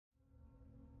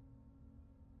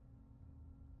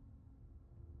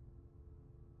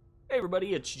Hey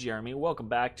everybody, it's Jeremy. Welcome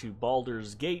back to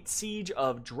Baldur's Gate Siege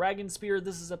of Dragonspear.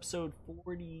 This is episode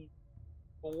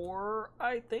 44,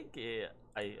 I think. Yeah,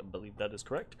 I believe that is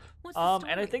correct.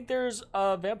 And I think there's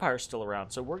a vampire still around,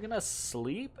 so we're gonna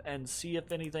sleep and see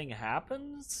if anything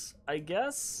happens, I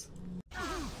guess.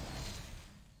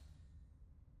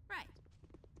 Right.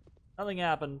 Nothing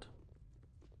happened.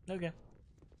 Okay.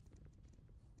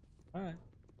 Alright.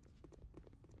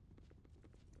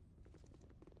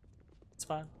 It's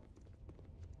fine.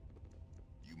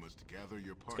 You must gather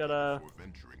your party got a- before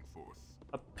venturing forth.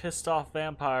 A pissed off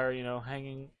vampire, you know,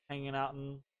 hanging out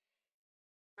and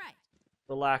Right.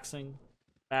 relaxing,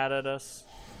 mad at us.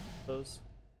 Those.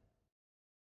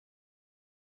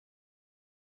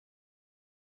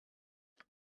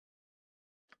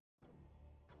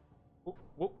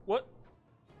 What?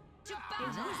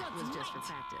 That was just for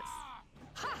practice.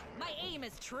 Ha! My aim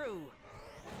is true.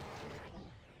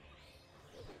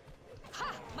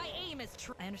 Ha! My aim is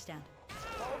true. I understand.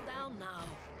 Fall down now.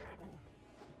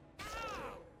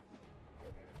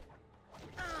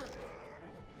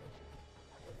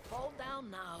 Fall down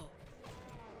now.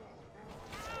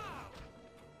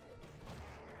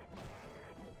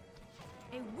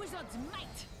 A wizard's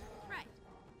might. Right.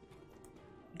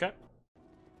 Okay.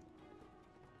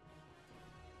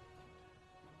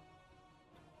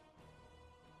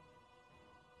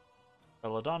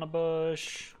 Belladonna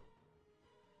bush.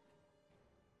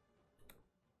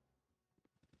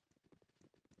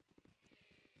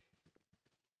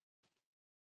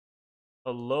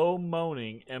 A low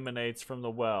moaning emanates from the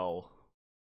well.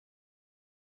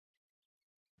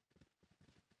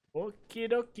 Okie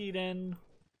dokie then.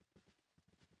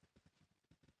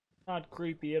 Not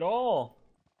creepy at all.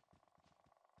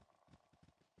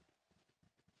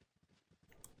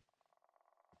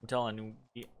 I'm telling you,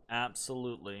 we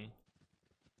absolutely.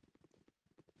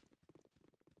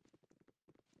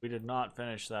 We did not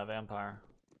finish that vampire.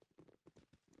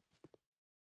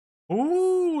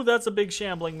 Ooh, that's a big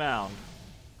shambling mound.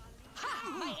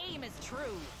 Ha! My aim is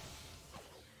true.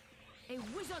 A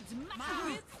wizard's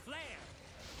might.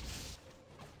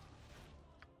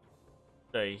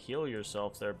 Hey, heal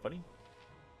yourself there, buddy.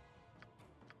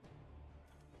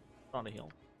 Not a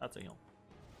heal. That's a heal.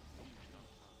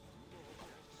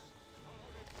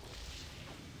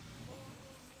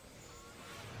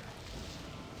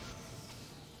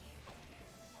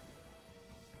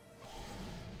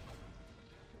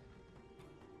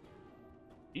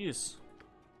 Jeez.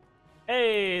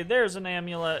 Hey, there's an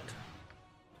amulet.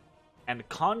 And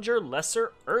conjure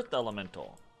lesser earth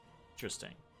elemental.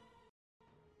 Interesting.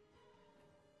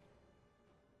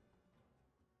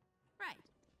 Right.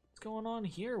 What's going on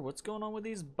here? What's going on with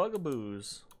these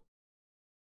bugaboos?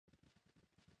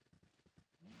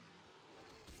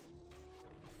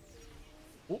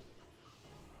 Ooh.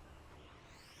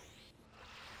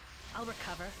 I'll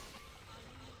recover.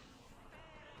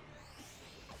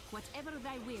 Whatever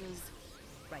thy wills.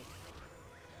 Right.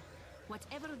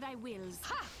 Whatever thy wills.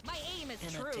 Ha! My aim is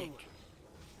true.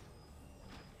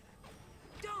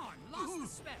 Darn, lost the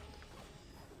spell.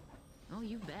 Oh,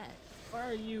 you bet. Why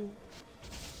are you...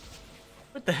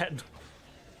 What the heck?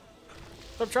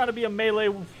 I'm trying to be a melee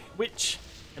witch.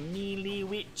 A melee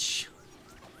witch.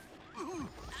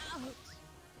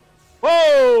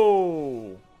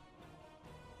 Whoa!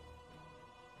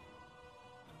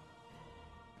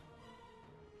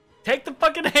 Take the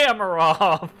fucking hammer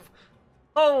off!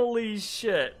 Holy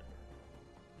shit.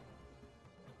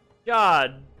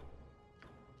 God.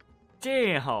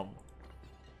 Damn.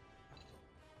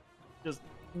 Just,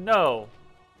 no.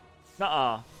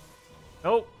 Nuh-uh.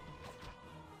 Nope.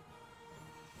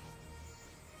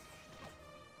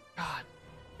 God.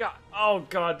 God. Oh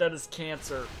God, that is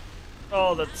cancer.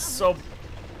 Oh, that's so...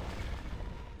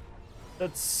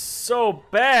 That's so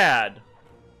bad.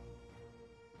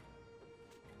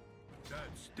 That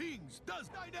stings, does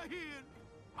neither here.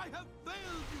 I have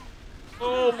failed you.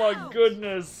 Oh my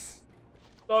goodness.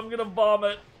 I'm gonna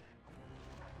vomit.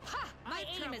 Ha! My I've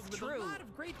aim is traveled with true. a lot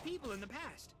of great people in the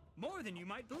past, more than you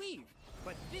might believe.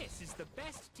 But this is the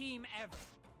best team ever.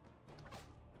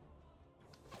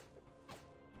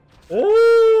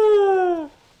 Ooh!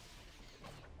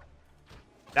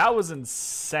 That was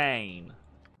insane.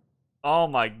 Oh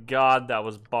my God, that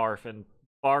was barfing.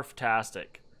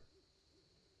 Barftastic.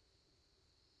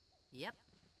 Yep.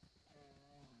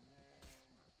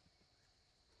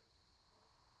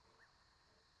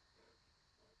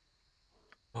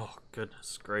 Oh,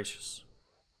 goodness gracious.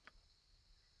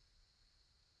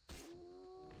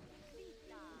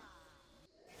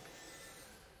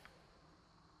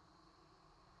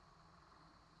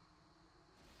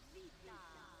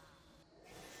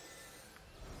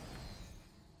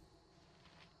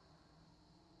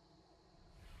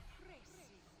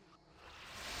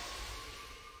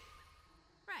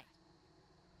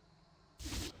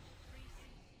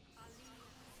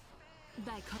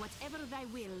 Whatever thy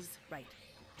wills. Right.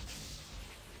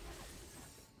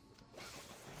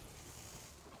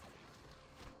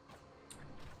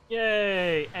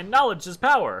 Yay! And knowledge is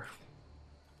power.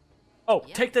 Oh,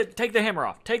 Yep. take the hammer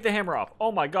off. Take the hammer off.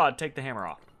 Oh my god, take the hammer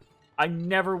off. I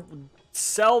never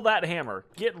sell that hammer.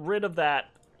 Get rid of that.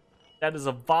 That is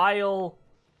a vile,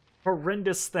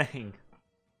 horrendous thing.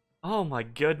 Oh my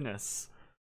goodness.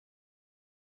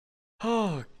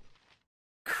 Oh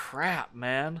crap,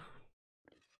 man.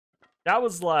 That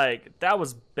was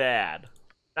bad.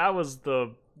 That was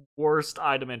the worst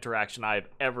item interaction I've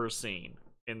ever seen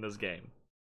in this game.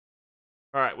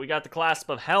 Alright, we got the Clasp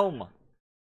of Helm.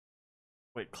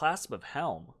 Wait, Clasp of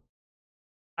Helm?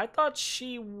 I thought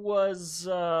she was,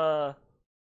 a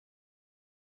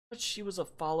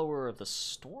follower of the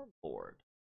Stormlord.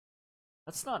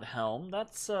 That's not Helm,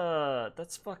 that's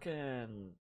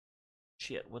fucking...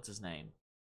 Shit, what's his name?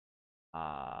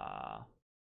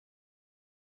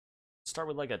 Start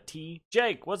with like a T.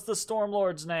 Jake, what's the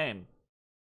Stormlord's name?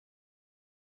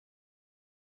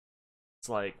 It's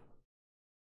like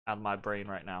out of my brain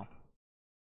right now.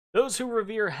 Those who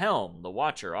revere Helm, the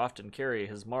Watcher, often carry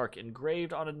his mark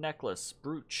engraved on a necklace,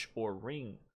 brooch, or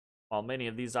ring. While many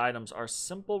of these items are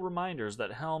simple reminders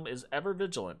that Helm is ever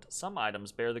vigilant, some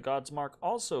items bearing the god's mark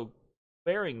also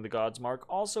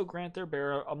grant their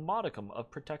bearer a modicum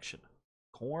of protection.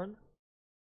 Corn?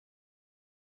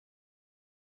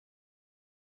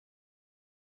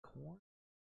 Corn?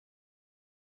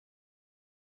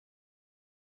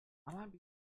 I might be.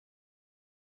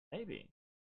 Maybe.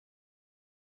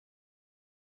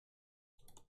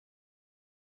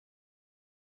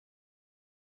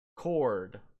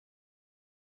 Cord.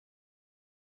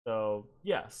 So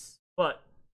yes, but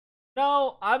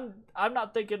no, I'm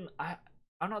not thinking.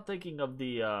 I'm not thinking of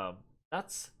the.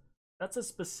 That's a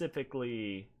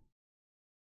specifically.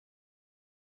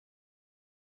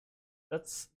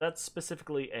 That's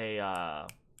specifically a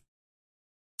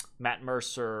Matt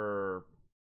Mercer.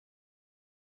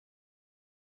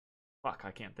 Fuck,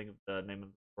 I can't think of the name of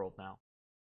the world now.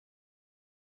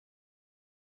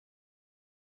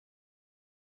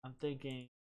 I'm thinking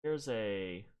there's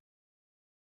a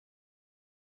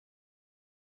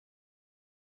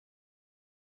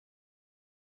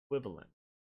equivalent.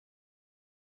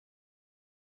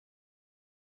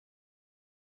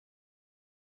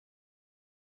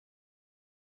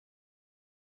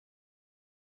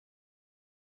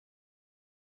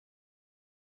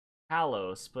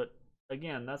 Talos, but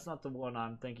again, that's not the one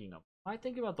I'm thinking of. Am I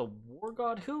thinking about the War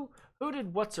God? Who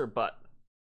did what's her butt?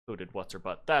 Who did what's her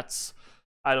butt? That's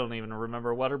I don't even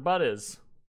remember what her butt is.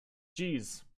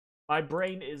 Jeez. My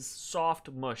brain is soft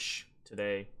mush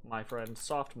today, my friend.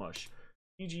 Soft mush.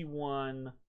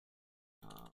 PG1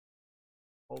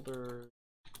 Baldur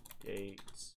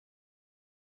Gates.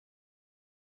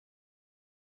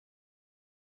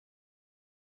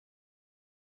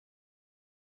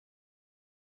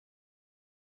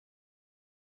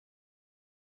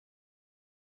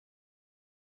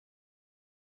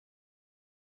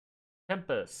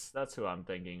 Tempest, that's who I'm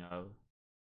thinking of.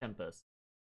 Tempest.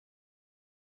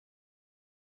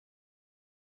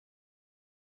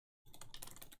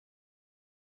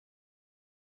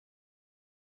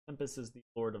 Tempest is the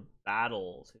Lord of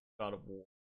Battles, God of War.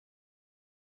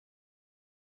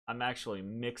 I'm actually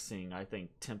mixing, I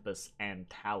think, Tempest and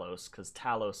Talos, because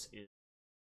Talos is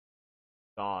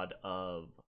God of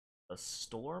the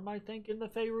Storm, I think, in the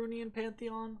Faerunian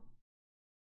Pantheon.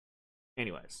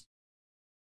 Anyways.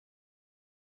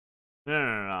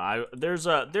 No. There's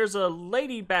a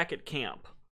lady back at camp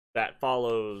that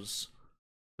follows.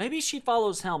 Maybe she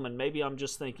follows Helm, and maybe I'm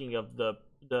just thinking of the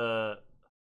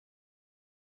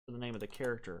name of the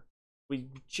character. We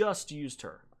just used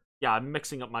her. Yeah, I'm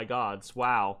mixing up my gods.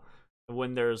 Wow,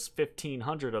 when there's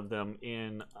 1,500 of them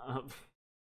in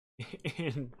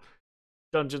in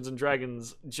Dungeons and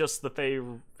Dragons, just the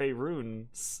Faerun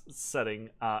setting.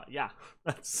 Yeah,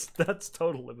 that's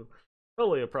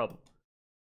totally a problem.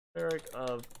 Cleric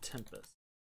of Tempest.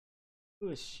 Who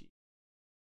is she?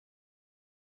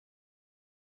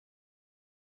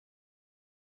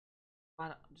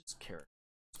 Just characters.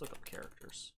 Let's look up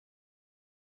characters.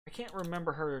 I can't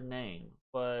remember her name,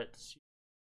 but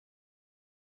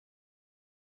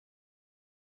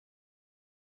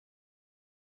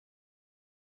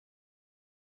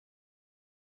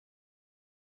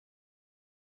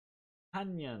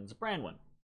Companions. Branwen.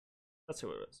 That's who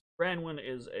it is. Branwen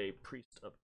is a priest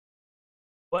of.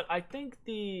 But I think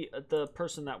the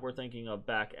person that we're thinking of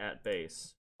back at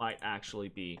base might actually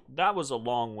be. That was a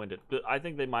long-winded. But I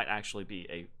think they might actually be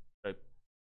a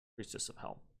priestess of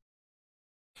Helm.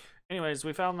 Anyways,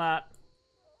 we found that.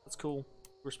 That's cool.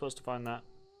 We're supposed to find that.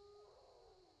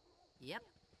 Yep.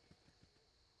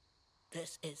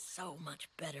 This is so much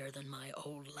better than my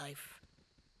old life.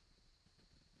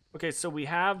 Okay, so we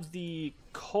have the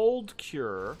cold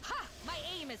cure. Ha! My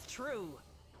aim is true.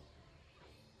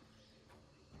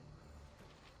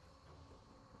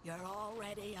 You're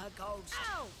already a ghost.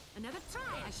 Ow! Another try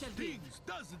I shall give. Stings,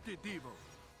 doesn't it, evil?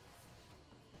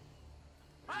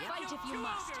 I Fight killed if you 2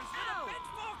 must. ogres Ow! and a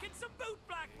benchmark and some boot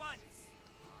black ones.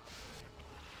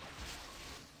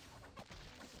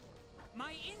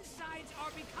 My insides are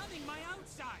becoming my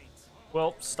outsides.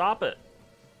 Well, stop it.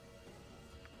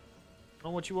 I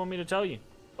don't know what you want me to tell you,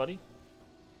 buddy.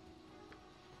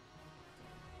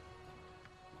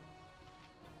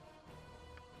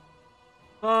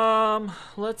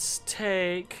 Let's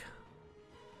take...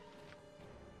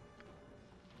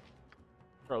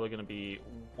 Probably gonna be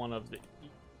one of the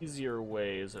easier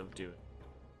ways of doing it.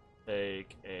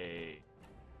 Take a...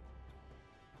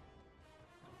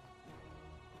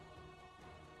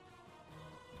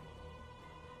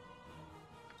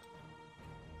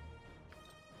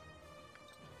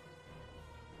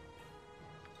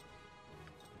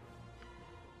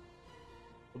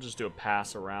 We'll just do a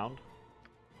pass around.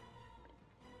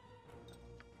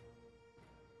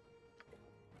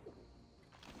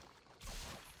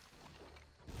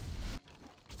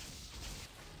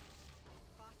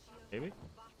 Maybe?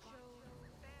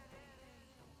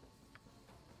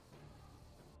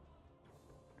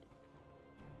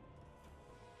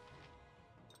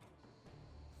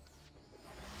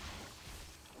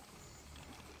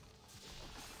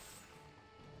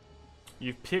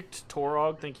 You picked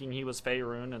Torog thinking he was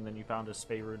Faerun, and then you found his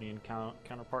Faerunian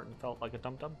counterpart and felt like a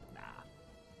dum-dum? Nah.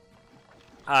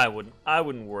 I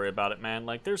wouldn't worry about it, man.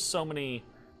 Like, there's so many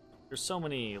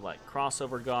like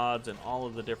crossover gods and all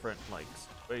of the different like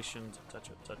situations,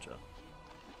 etc., etc.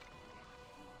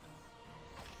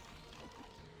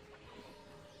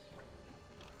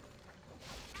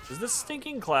 Is this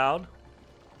stinking cloud?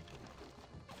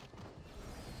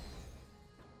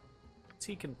 Is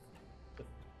he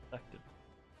affected?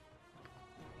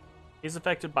 He's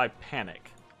affected by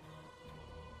panic,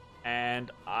 and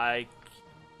I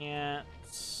can't.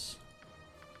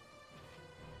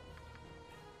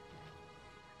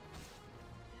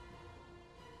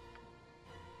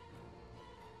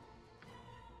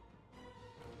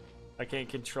 I can't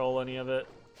control any of it.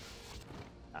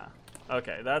 Ah,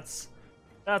 okay, that's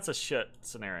a shit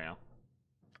scenario.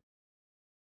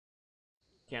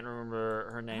 Can't remember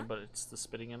her name, but it's the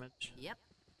spitting image. Yep.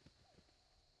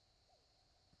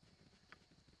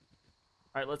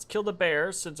 Alright, let's kill the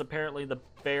bear, since apparently the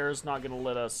bear's not gonna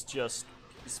let us just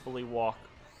peacefully walk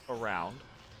around.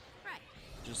 Right.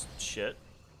 Just shit.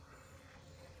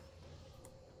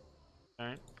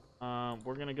 Alright.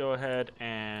 We're gonna go ahead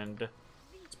and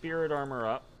spirit armor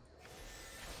up.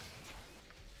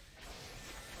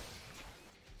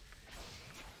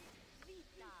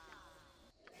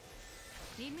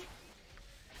 Need me?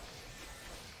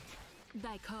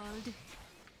 Thy called.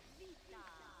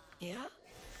 Yeah?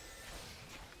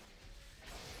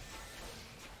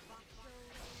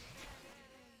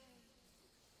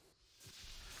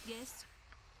 Yes.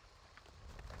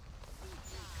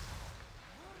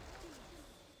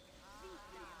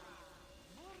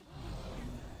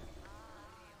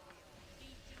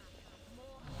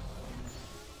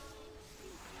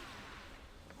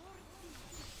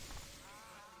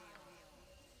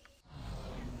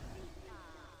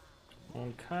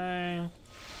 Okay.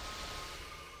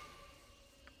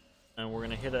 And we're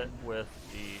gonna hit it with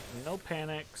the no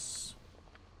panics.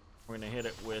 We're gonna hit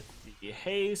it with the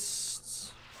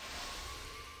hastes.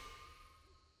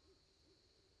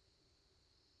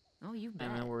 Oh, you bet.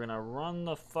 And then we're gonna run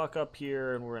the fuck up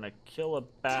here and we're gonna kill a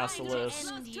basilisk.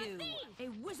 Time to end you. A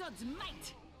wizard's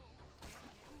might.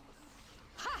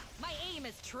 Ha! My aim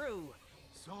is true.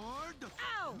 Sword,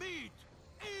 Ow! meet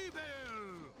evil!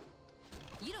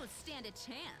 You don't stand a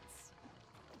chance.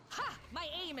 Ha! My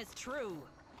aim is true.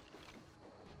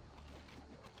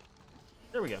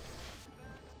 There we go.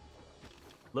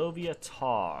 Lovia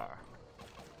Tar.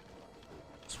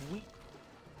 Sweet.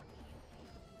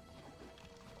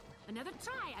 Another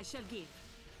try I shall give.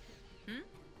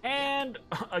 And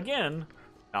again,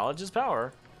 knowledge is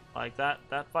power. Like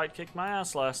that fight kicked my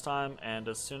ass last time, and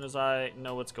as soon as I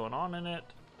know what's going on in it,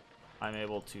 I'm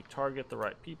able to target the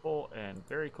right people, and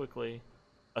very quickly,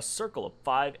 a circle of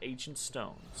 5 ancient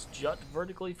stones jut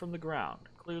vertically from the ground,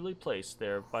 clearly placed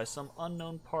there by some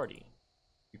unknown party.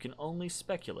 You can only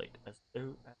speculate as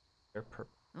to their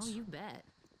purpose. Oh, you bet.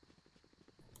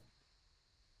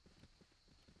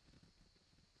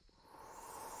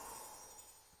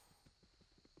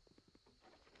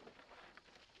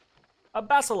 A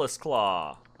basilisk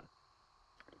claw.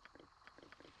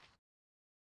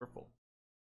 Purple.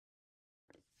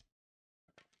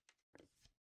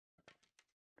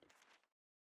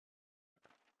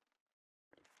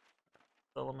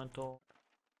 Elemental.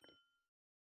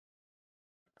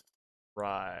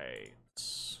 Right.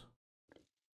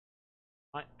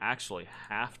 I actually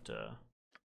have to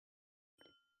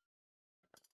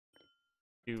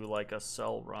do like a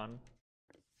cell run.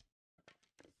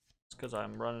 It's because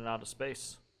I'm running out of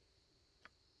space.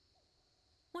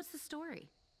 What's the story?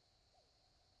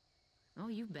 Oh,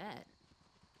 you bet.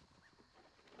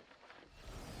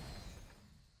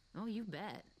 Oh, you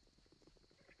bet.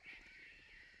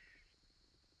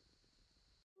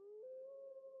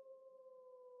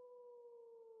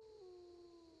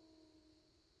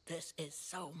 This is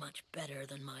so much better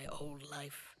than my old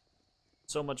life.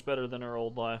 So much better than her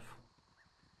old life.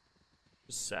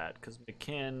 Just sad, because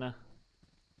McKinn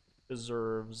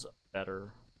deserves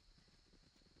better.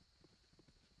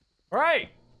 Alright!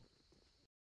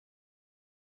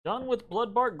 Done with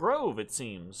Bloodbark Grove, it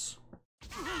seems.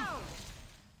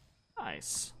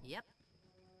 Nice. Yep.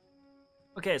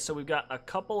 Okay, so we've got a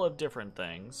couple of different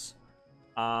things.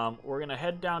 We're gonna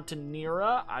head down to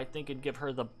Nira. I think it'd give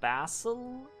her the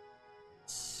Basilisk.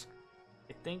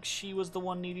 I think she was the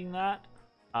one needing that.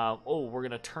 Oh, we're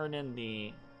gonna turn in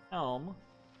the helm.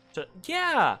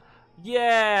 Yeah!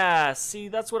 Yeah! See,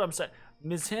 that's what I'm saying.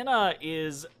 Mizhena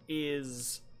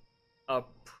is a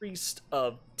priest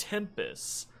of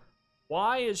Tempest.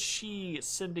 Why is she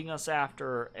sending us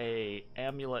after a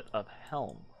amulet of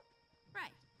helm?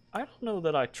 Right. I don't know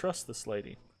that I trust this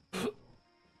lady.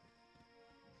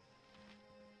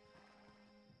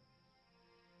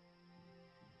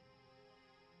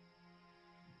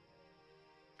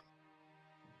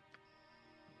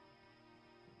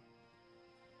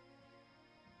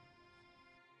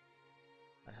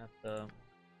 I have to...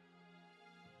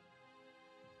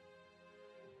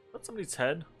 Is that somebody's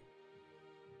head?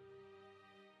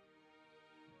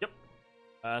 Yep.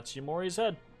 That's Yamori's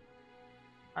head.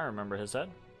 I remember his head.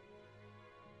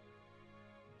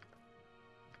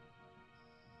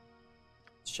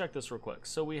 Let's check this real quick.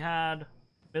 So we had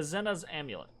Mizena's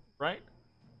amulet, right?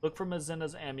 Look for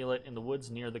Mizena's amulet in the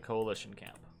woods near the Coalition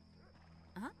camp.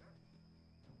 Uh-huh.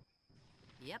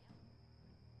 Yep.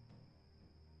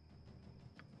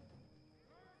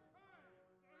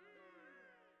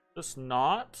 This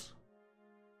not?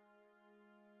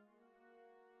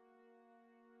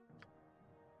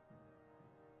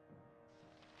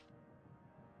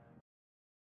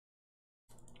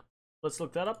 Let's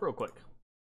look that up real quick.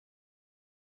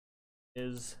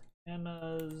 Is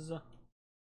Anna's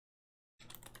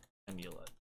amulet.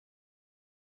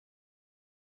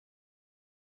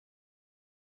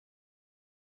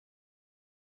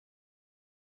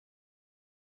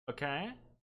 Okay.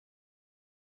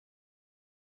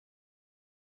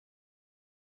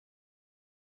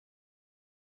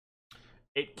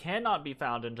 It cannot be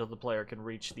found until the player can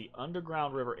reach the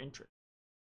underground river entrance.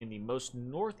 In the most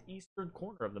northeastern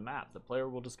corner of the map, the player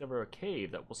will discover a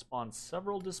cave that will spawn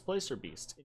several displacer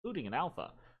beasts, including an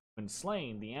alpha. When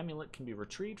slain, the amulet can be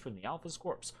retrieved from the alpha's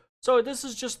corpse. So this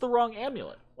is just the wrong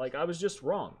amulet. Like, I was just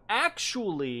wrong.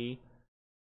 Actually,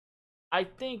 I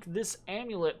think this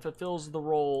amulet fulfills the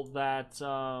role that,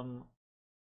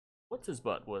 what's his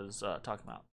butt was talking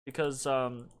about. Because,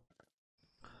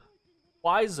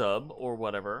 Wyzub, or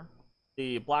whatever,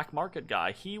 the black market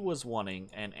guy, he was wanting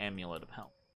an amulet of helm.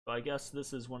 So I guess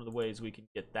this is one of the ways we can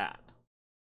get that.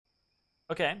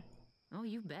 Okay. Oh,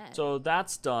 you bet. So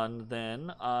that's done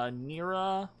then.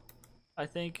 Nira, I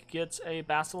think, gets a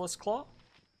basilisk claw.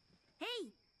 Hey,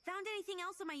 found anything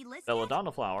else on my list Belladonna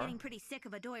yet? flower. Getting pretty sick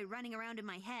of Adoy running around in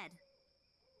my head.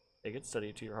 Take it, study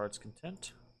it to your heart's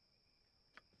content.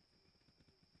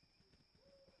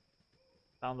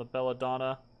 Found the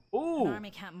Belladonna. Ooh! An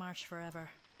army can't march forever.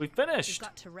 We We've finished!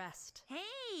 got to rest.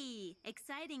 Hey,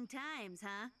 exciting times,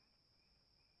 huh?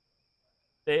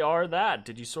 They are that.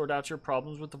 Did you sort out your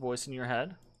problems with the voice in your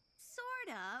head?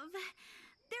 Sort of.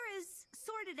 They're as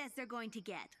sorted as they're going to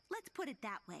get. Let's put it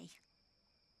that way.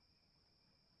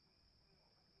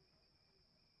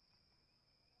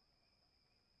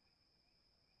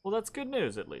 Well, that's good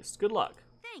news, at least. Good luck.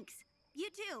 Thanks. You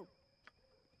too.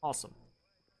 Awesome.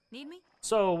 Need me?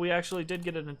 So, we actually did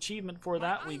get an achievement for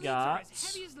that. We eyelids got... are as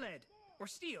heavy as lead, or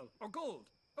steel, or gold.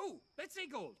 Oh, let's say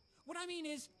gold. What I mean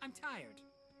is, I'm tired.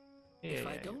 If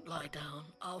I Yeah. don't lie down,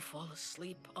 I'll fall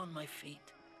asleep on my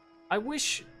feet. I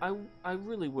wish... I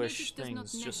really wish Magic does not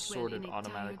things just nest well sorted in a tired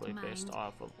automatically based mind.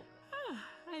 off of...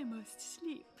 I must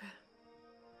sleep.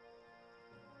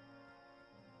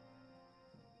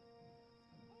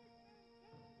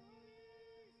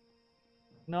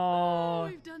 No,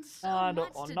 We've done so not,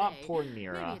 much today. not poor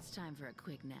Mira. Maybe it's time for a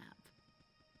quick nap.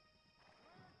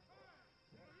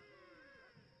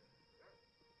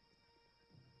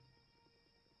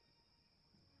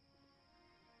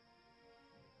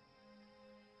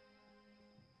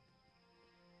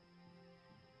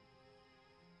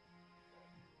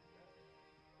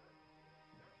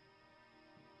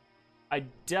 I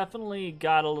definitely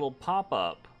got a little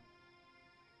pop-up.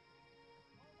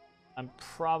 I'm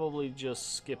probably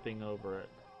just skipping over it.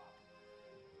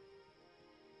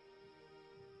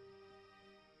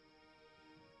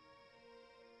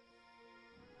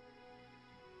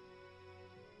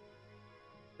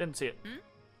 Didn't see it.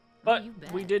 But you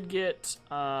bet. we did get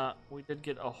a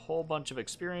whole bunch of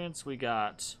experience. We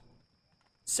got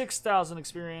 6,000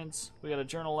 experience. We got a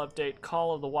journal update,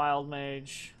 Call of the Wild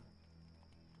Mage.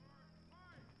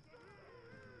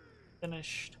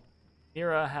 Finished.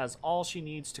 Mira has all she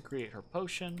needs to create her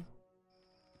potion.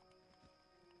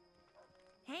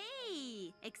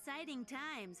 Hey, exciting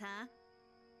times, huh?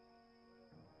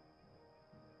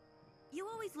 You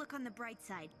always look on the bright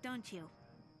side, don't you?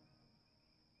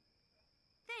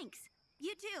 Thanks.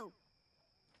 You too.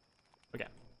 Okay,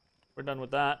 we're done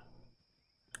with that.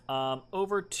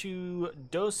 Over to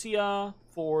Dosia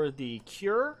for the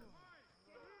cure.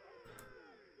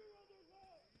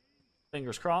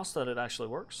 Fingers crossed that it actually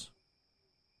works.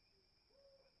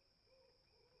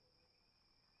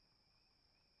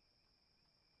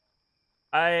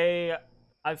 I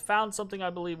found something I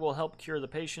believe will help cure the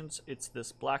patients. It's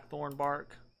this blackthorn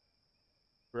bark.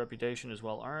 Your reputation is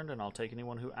well earned, and I'll tell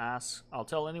anyone who asks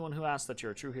that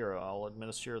you're a true hero. I'll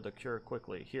administer the cure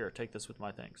quickly. Here, take this with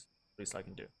my thanks. Least I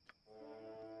can do.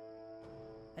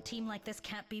 A team like this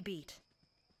can't be beat.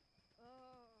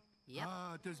 Yep.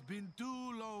 It has been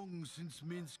too long since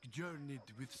Minsk journeyed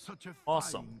with such a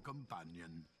Awesome. fine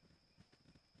companion.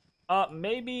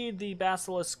 Maybe the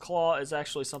basilisk claw is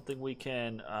actually something we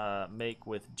can make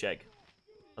with Jeg.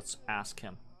 Let's ask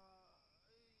him.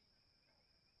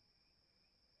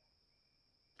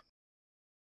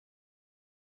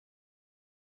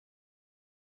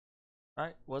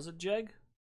 Alright, was it Jeg?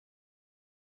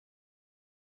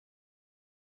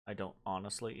 I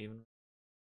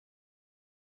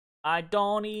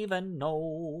don't even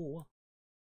know.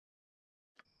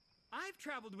 I've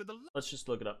traveled with a lot. Let's just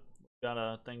look it up. Got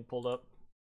a thing pulled up.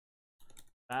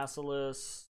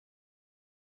 Basilisk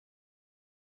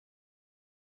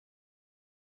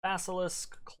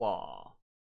claw.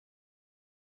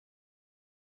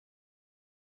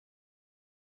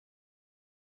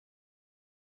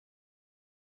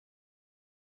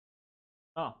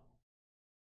 Oh.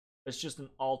 It's just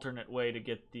an alternate way to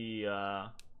get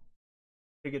the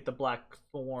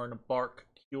blackthorn bark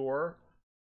cure.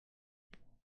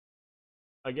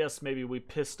 I guess maybe we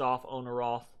pissed off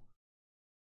Onaroth.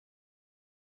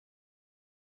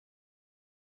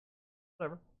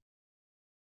 Whatever.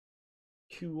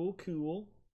 Cool.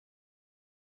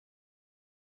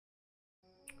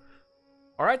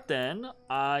 Alright then,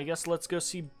 I guess let's go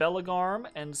see Belagarm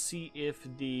and see if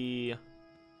the...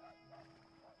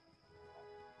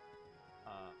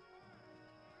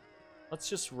 let's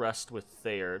just rest with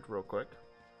Thayard real quick.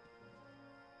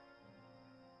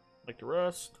 Like to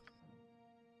rest.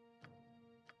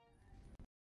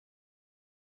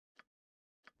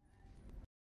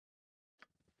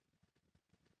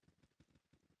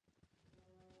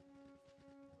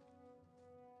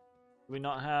 Do we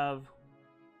not have...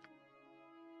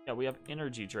 yeah, we have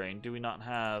energy drain. Do we not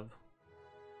have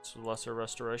lesser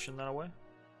restoration that way?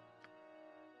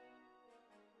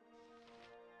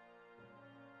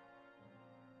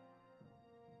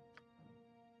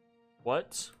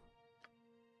 What?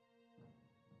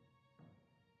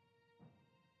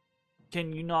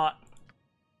 Can you not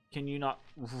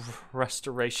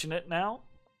restoration it now?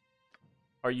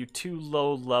 Are you too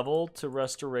low level to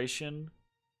restoration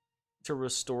to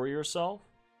restore yourself?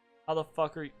 How the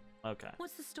fuck are you? Okay.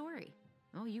 What's the story?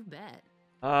 Oh, you bet.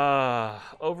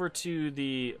 Over to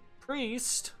the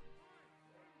priest,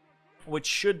 which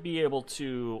should be able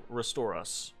to restore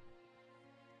us.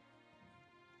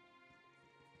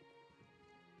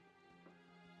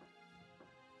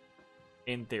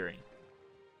 In theory.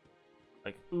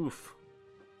 Like, oof.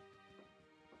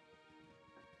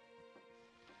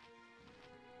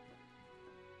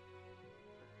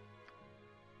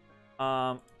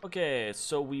 Okay,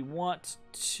 so we want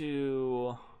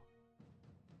to...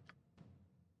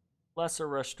 lesser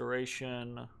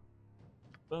restoration.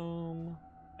 Boom.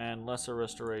 And lesser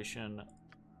restoration.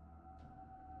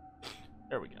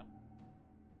 There we go.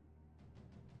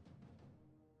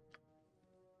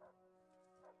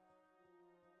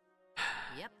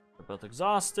 Yep. We're both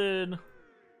exhausted.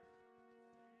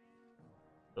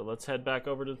 So let's head back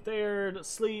over to Third,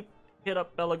 sleep, hit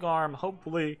up Belagarm,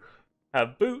 hopefully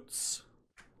have boots.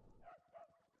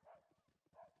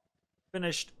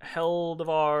 Finished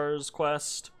Heldevar's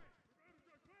quest.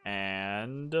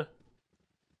 And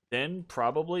then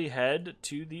probably head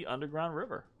to the underground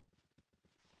river.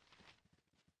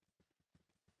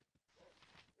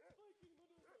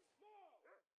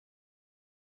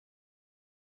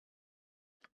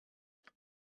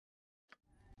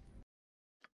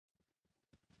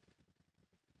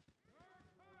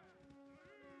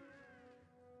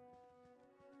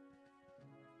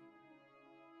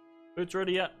 Boots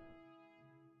ready yet?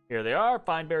 Here they are.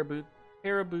 Fine pair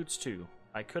of boots too.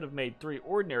 I could have made 3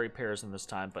 ordinary pairs in this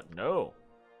time, but no.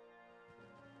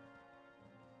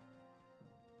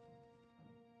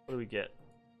 What do we get?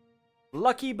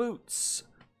 Lucky boots.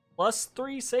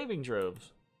 +3 saving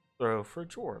droves. Throw for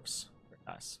dwarves. Very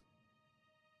nice.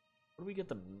 What do we get?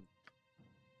 The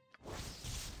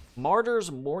Martyr's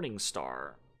Morning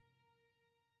Star.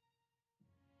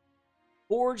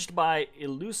 Forged by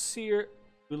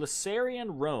Illusarian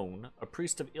Roan, a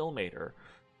priest of Ilmater,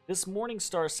 this Morning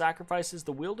Star sacrifices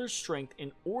the wielder's strength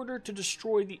in order to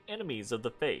destroy the enemies of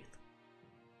the faith.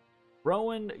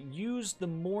 Rowan used the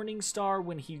Morning Star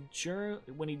when he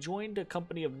joined a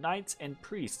company of knights and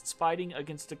priests fighting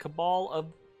against a cabal of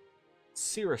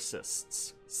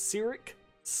Syricists.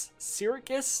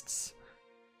 Syricists?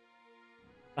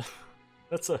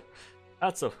 That's a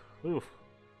oof.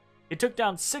 He took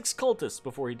down 6 cultists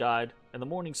before he died, and the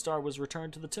Morning Star was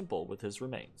returned to the temple with his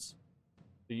remains.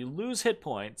 So you lose hit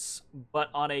points, but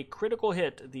on a critical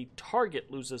hit, the target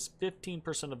loses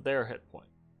 15% of their hit point.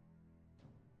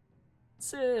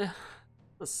 It's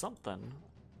something.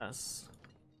 Yes.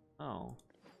 Oh.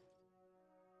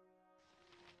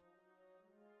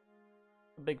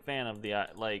 I'm a big fan of the,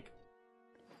 like,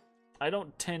 I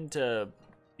don't tend to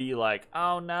be like,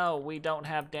 oh no, we don't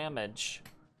have damage.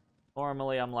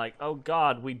 Normally, I'm like, oh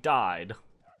god, we died.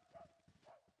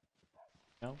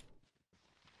 No?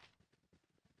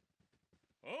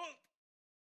 Oh!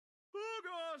 Who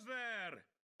goes there?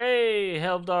 Hey,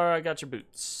 Heldar, I got your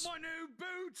boots. My new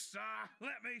boots, sir!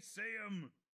 Let me see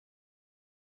them!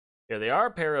 Here they are,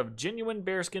 a pair of genuine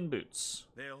bearskin boots.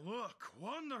 They look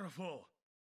wonderful!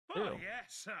 Ew. Oh,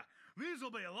 yes, these will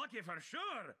be lucky for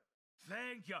sure!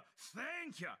 Thank you,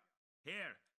 thank you!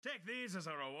 Here, take these as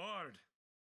a reward.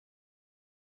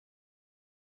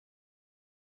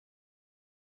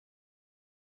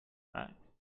 Right.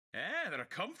 Yeah, they're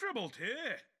comfortable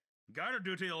too. Guard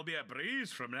duty will be a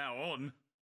breeze from now on.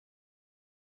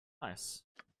 Nice.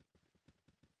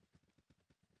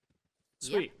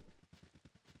 Sweet.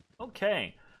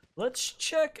 Okay, let's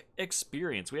check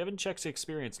experience. We haven't checked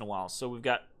experience in a while. So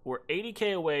we're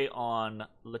 80k away on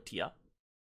Latia.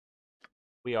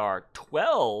 We are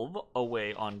 12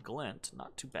 away on Glint,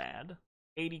 not too bad.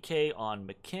 80k on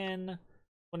McKinn,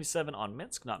 27 on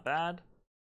Minsk, not bad.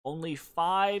 Only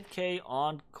 5k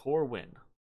on Corwin.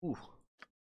 Ooh.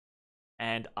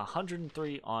 And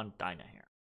 103 on Dynahair.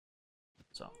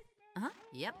 So.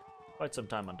 Yep. Quite some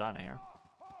time on Dynahair.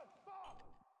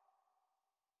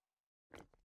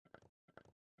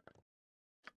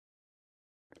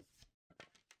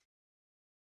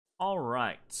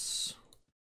 Alright.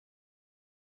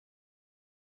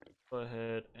 Go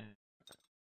ahead and...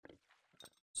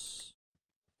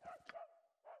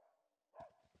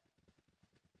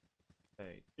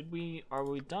 Okay, are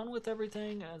we done with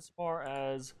everything as far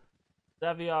as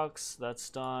Zaviox? That's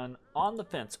done. On the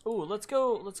fence. Ooh, let's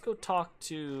go talk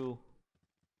to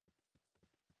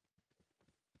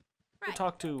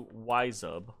talk to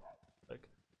Wyzub. Like,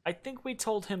 I think we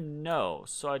told him no,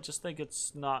 so I just think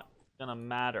it's not gonna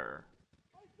matter.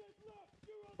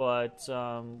 But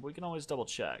we can always double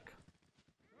check.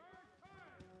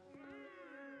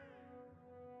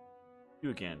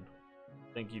 You again.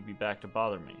 Think you'd be back to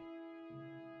bother me.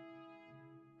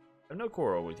 I have no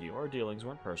quarrel with you. Our dealings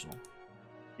weren't personal.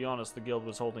 To be honest, the guild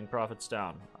was holding profits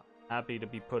down. I'm happy to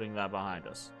be putting that behind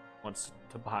us. Wants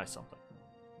to buy something.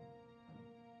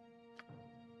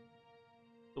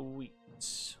 Sweet.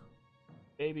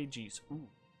 Baby G's. Ooh.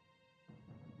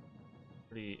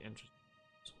 Pretty interesting.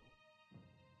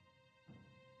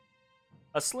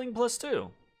 A sling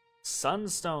 +2.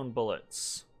 Sunstone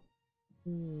bullets.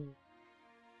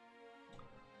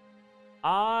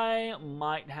 I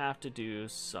might have to do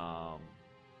some...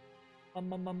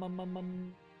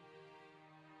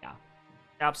 Yeah,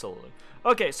 absolutely.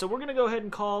 Okay, so we're going to go ahead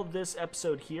and call this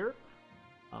episode here.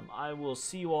 I will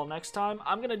see you all next time.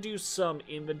 I'm going to do some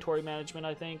inventory management,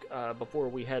 I think, before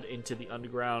we head into the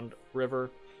underground river.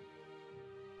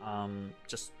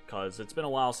 just because it's been a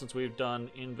while since we've done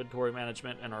inventory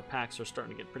management and our packs are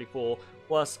starting to get pretty full.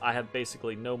 Plus, I have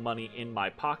basically no money in my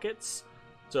pockets,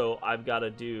 so I've got to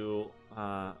do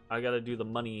the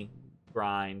money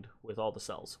grind with all the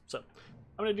cells. So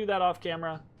I'm gonna do that off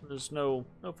camera. There's no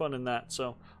fun in that.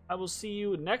 So I will see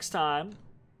you next time.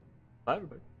 Bye,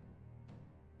 everybody.